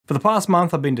For the past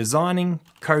month, I've been designing,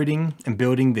 coding, and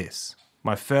building this,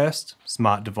 my first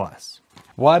smart device.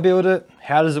 Why build it?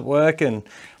 How does it work? And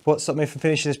what stopped me from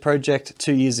finishing this project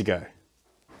 2 years ago?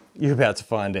 You're about to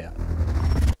find out.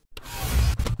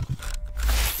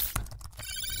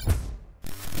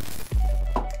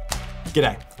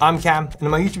 G'day, I'm Cam, and in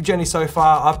my YouTube journey so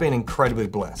far, I've been incredibly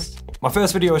blessed. My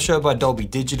first video was showed by Dolby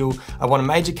Digital. I won a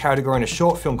major category in a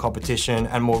short film competition,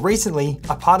 and more recently,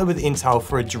 I partnered with Intel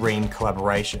for a dream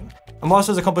collaboration. And whilst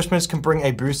those accomplishments can bring a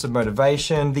boost of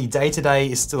motivation, the day-to-day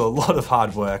is still a lot of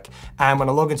hard work. And when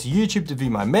I log into YouTube to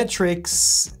view my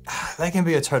metrics, they can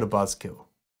be a total buzzkill.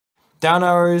 Down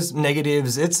arrows,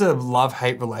 negatives, it's a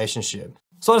love-hate relationship.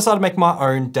 So I decided to make my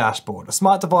own dashboard, a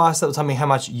smart device that will tell me how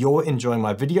much you're enjoying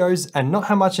my videos and not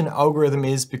how much an algorithm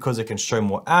is because it can show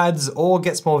more ads or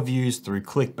gets more views through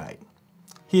clickbait.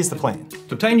 Here's the plan.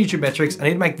 To obtain YouTube metrics, I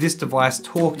need to make this device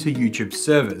talk to YouTube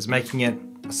servers, making it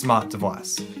a smart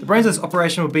device. The brains of this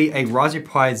operation will be a Raspberry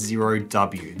Pi Zero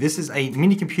W. This is a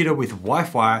mini computer with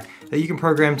Wi-Fi that you can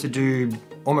program to do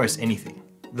almost anything.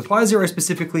 The Pi Zero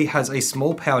specifically has a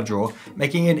small power draw,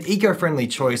 making it an eco-friendly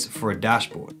choice for a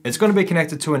dashboard. It's going to be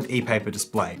connected to an e-paper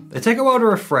display. They take a while to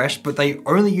refresh, but they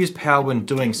only use power when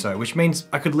doing so, which means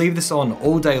I could leave this on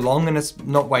all day long and it's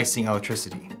not wasting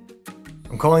electricity.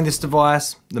 I'm calling this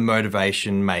device the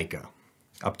Motivation Maker.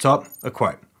 Up top, a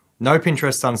quote. No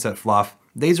Pinterest sunset fluff.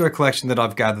 These are a collection that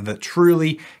I've gathered that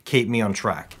truly keep me on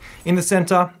track. In the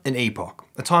center, an epoch,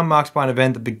 a time marked by an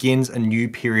event that begins a new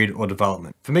period or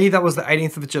development. For me, that was the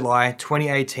 18th of July,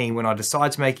 2018 when I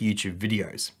decided to make YouTube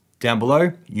videos. Down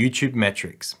below, YouTube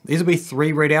metrics. These will be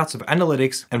 3 readouts of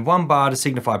analytics and 1 bar to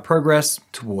signify progress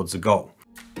towards a goal.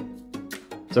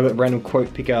 So I've got a random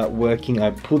quote picker working. I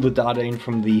pull the data in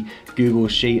from the Google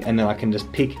sheet and then I can just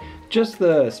pick just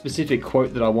the specific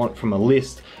quote that I want from a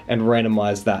list and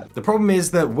randomize that. The problem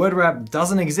is that word wrap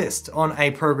doesn't exist on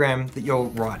a program that you're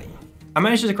writing. I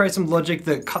managed to create some logic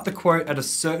that cut the quote at a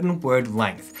certain word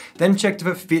length, then checked if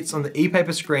it fits on the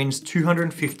e-paper screen's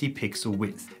 250 pixel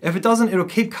width. If it doesn't, it'll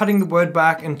keep cutting the word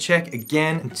back and check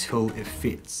again until it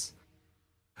fits.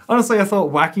 Honestly, I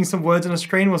thought whacking some words on a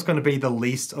screen was going to be the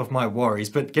least of my worries,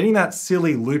 but getting that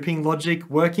silly looping logic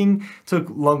working took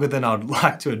longer than I'd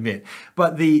like to admit.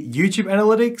 But the YouTube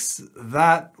analytics,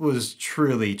 that was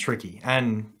truly tricky.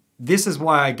 And this is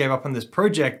why I gave up on this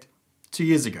project 2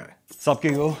 years ago. Sup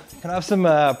Google, can I have some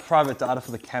private data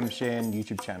for the CamShan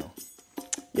YouTube channel?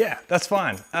 Yeah, that's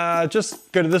fine.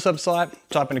 Just go to this website,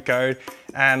 type in a code,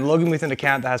 and log in with an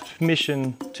account that has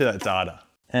permission to that data.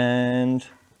 And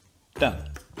done.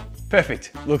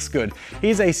 Perfect, looks good.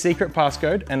 Here's a secret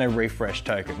passcode and a refresh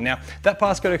token. Now, that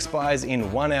passcode expires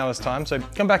in 1 hour's time, so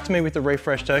come back to me with the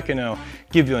refresh token and I'll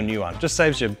give you a new one. Just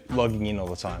saves you logging in all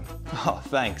the time. Oh,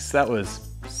 thanks, that was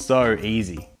so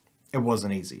easy. It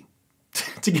wasn't easy.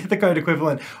 To get the code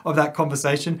equivalent of that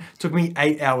conversation took me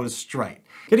 8 hours straight.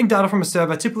 Getting data from a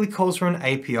server typically calls for an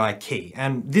API key,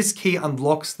 and this key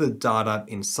unlocks the data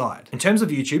inside. In terms of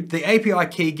YouTube, the API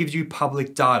key gives you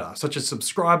public data, such as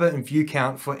subscriber and view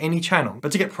count for any channel.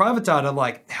 But to get private data,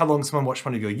 like how long someone watched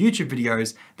one of your YouTube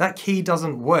videos, that key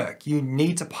doesn't work. You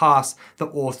need to pass the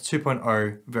OAuth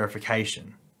 2.0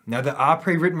 verification. Now, there are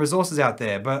pre-written resources out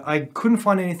there, but I couldn't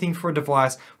find anything for a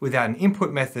device without an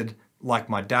input method like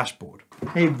my dashboard.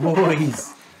 Hey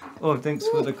boys! Oh, thanks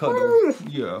for the cuddle.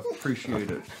 Yeah, appreciate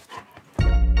it.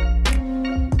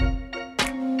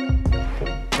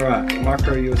 Alright,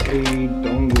 micro USB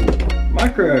dongle.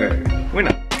 Micro!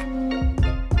 Winner!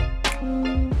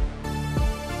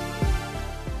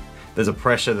 There's a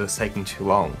pressure that's taking too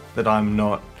long, that I'm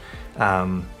not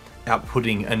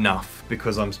outputting enough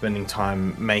because I'm spending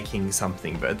time making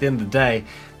something. But at the end of the day,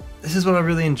 this is what I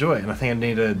really enjoy, and I think I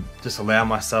need to just allow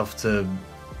myself to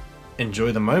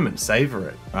enjoy the moment, savor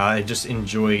it. I just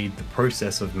enjoy the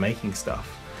process of making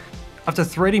stuff. After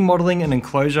 3D modeling an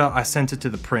enclosure, I sent it to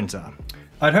the printer.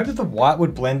 I'd hoped that the white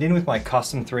would blend in with my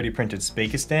custom 3D printed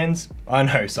speaker stands. I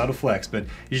know, subtle flex, but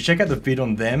you should check out the vid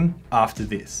on them after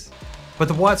this. But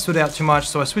the white stood out too much,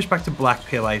 so I switched back to black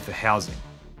PLA for housing.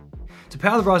 To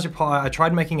power the Raspberry Pi, I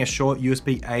tried making a short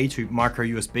USB-A to micro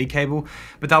USB cable,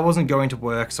 but that wasn't going to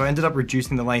work, so I ended up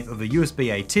reducing the length of the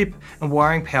USB-A tip and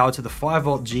wiring power to the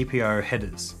 5-volt GPIO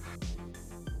headers.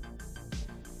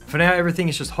 For now, everything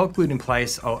is just hot glued in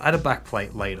place. I'll add a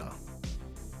backplate later.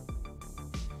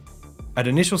 At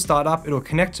initial startup, it'll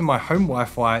connect to my home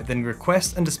Wi-Fi, then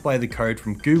request and display the code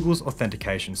from Google's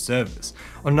authentication servers.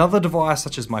 On another device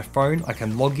such as my phone, I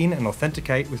can log in and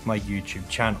authenticate with my YouTube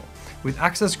channel. With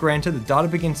access granted, the data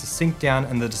begins to sync down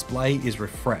and the display is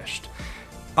refreshed.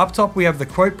 Up top, we have the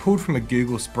quote pulled from a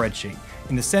Google spreadsheet.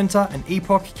 In the center, an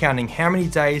epoch counting how many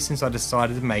days since I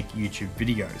decided to make YouTube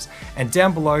videos. And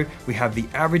down below, we have the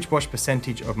average watch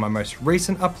percentage of my most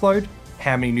recent upload,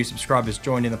 how many new subscribers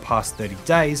joined in the past 30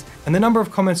 days, and the number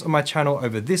of comments on my channel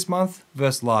over this month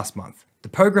versus last month. The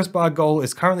progress bar goal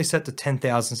is currently set to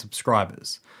 10,000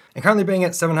 subscribers. And currently being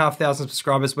at 7,500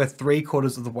 subscribers, we're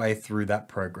 3/4 of the way through that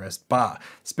progress bar.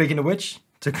 Speaking of which,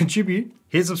 to contribute,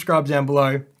 hit subscribe down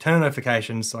below, turn on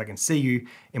notifications so I can see you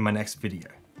in my next video.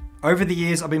 Over the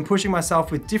years, I've been pushing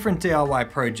myself with different DIY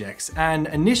projects, and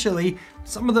initially,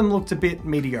 some of them looked a bit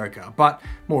mediocre, but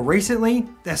more recently,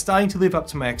 they're starting to live up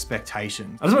to my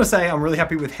expectations. I just want to say I'm really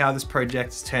happy with how this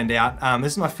project's turned out.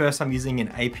 This is my first time using an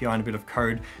API and a bit of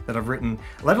code that I've written,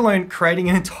 let alone creating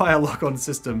an entire lock-on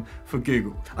system for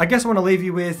Google. I guess I want to leave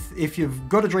you with, if you've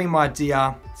got a dream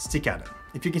idea, stick at it.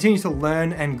 If you continue to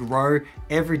learn and grow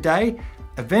every day,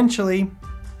 eventually,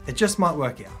 it just might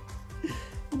work out.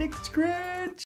 Next grade.